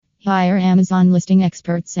Hire Amazon listing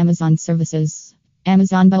experts, Amazon services,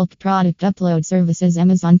 Amazon bulk product upload services,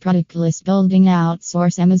 Amazon product list building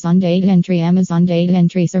outsource, Amazon data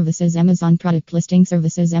entry services, Amazon product listing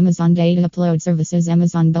services, Amazon data upload services,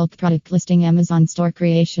 Amazon bulk product listing, Amazon store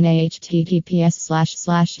creation,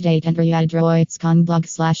 https://date entry adroits.com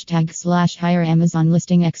blog/tag/hire Amazon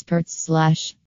listing experts/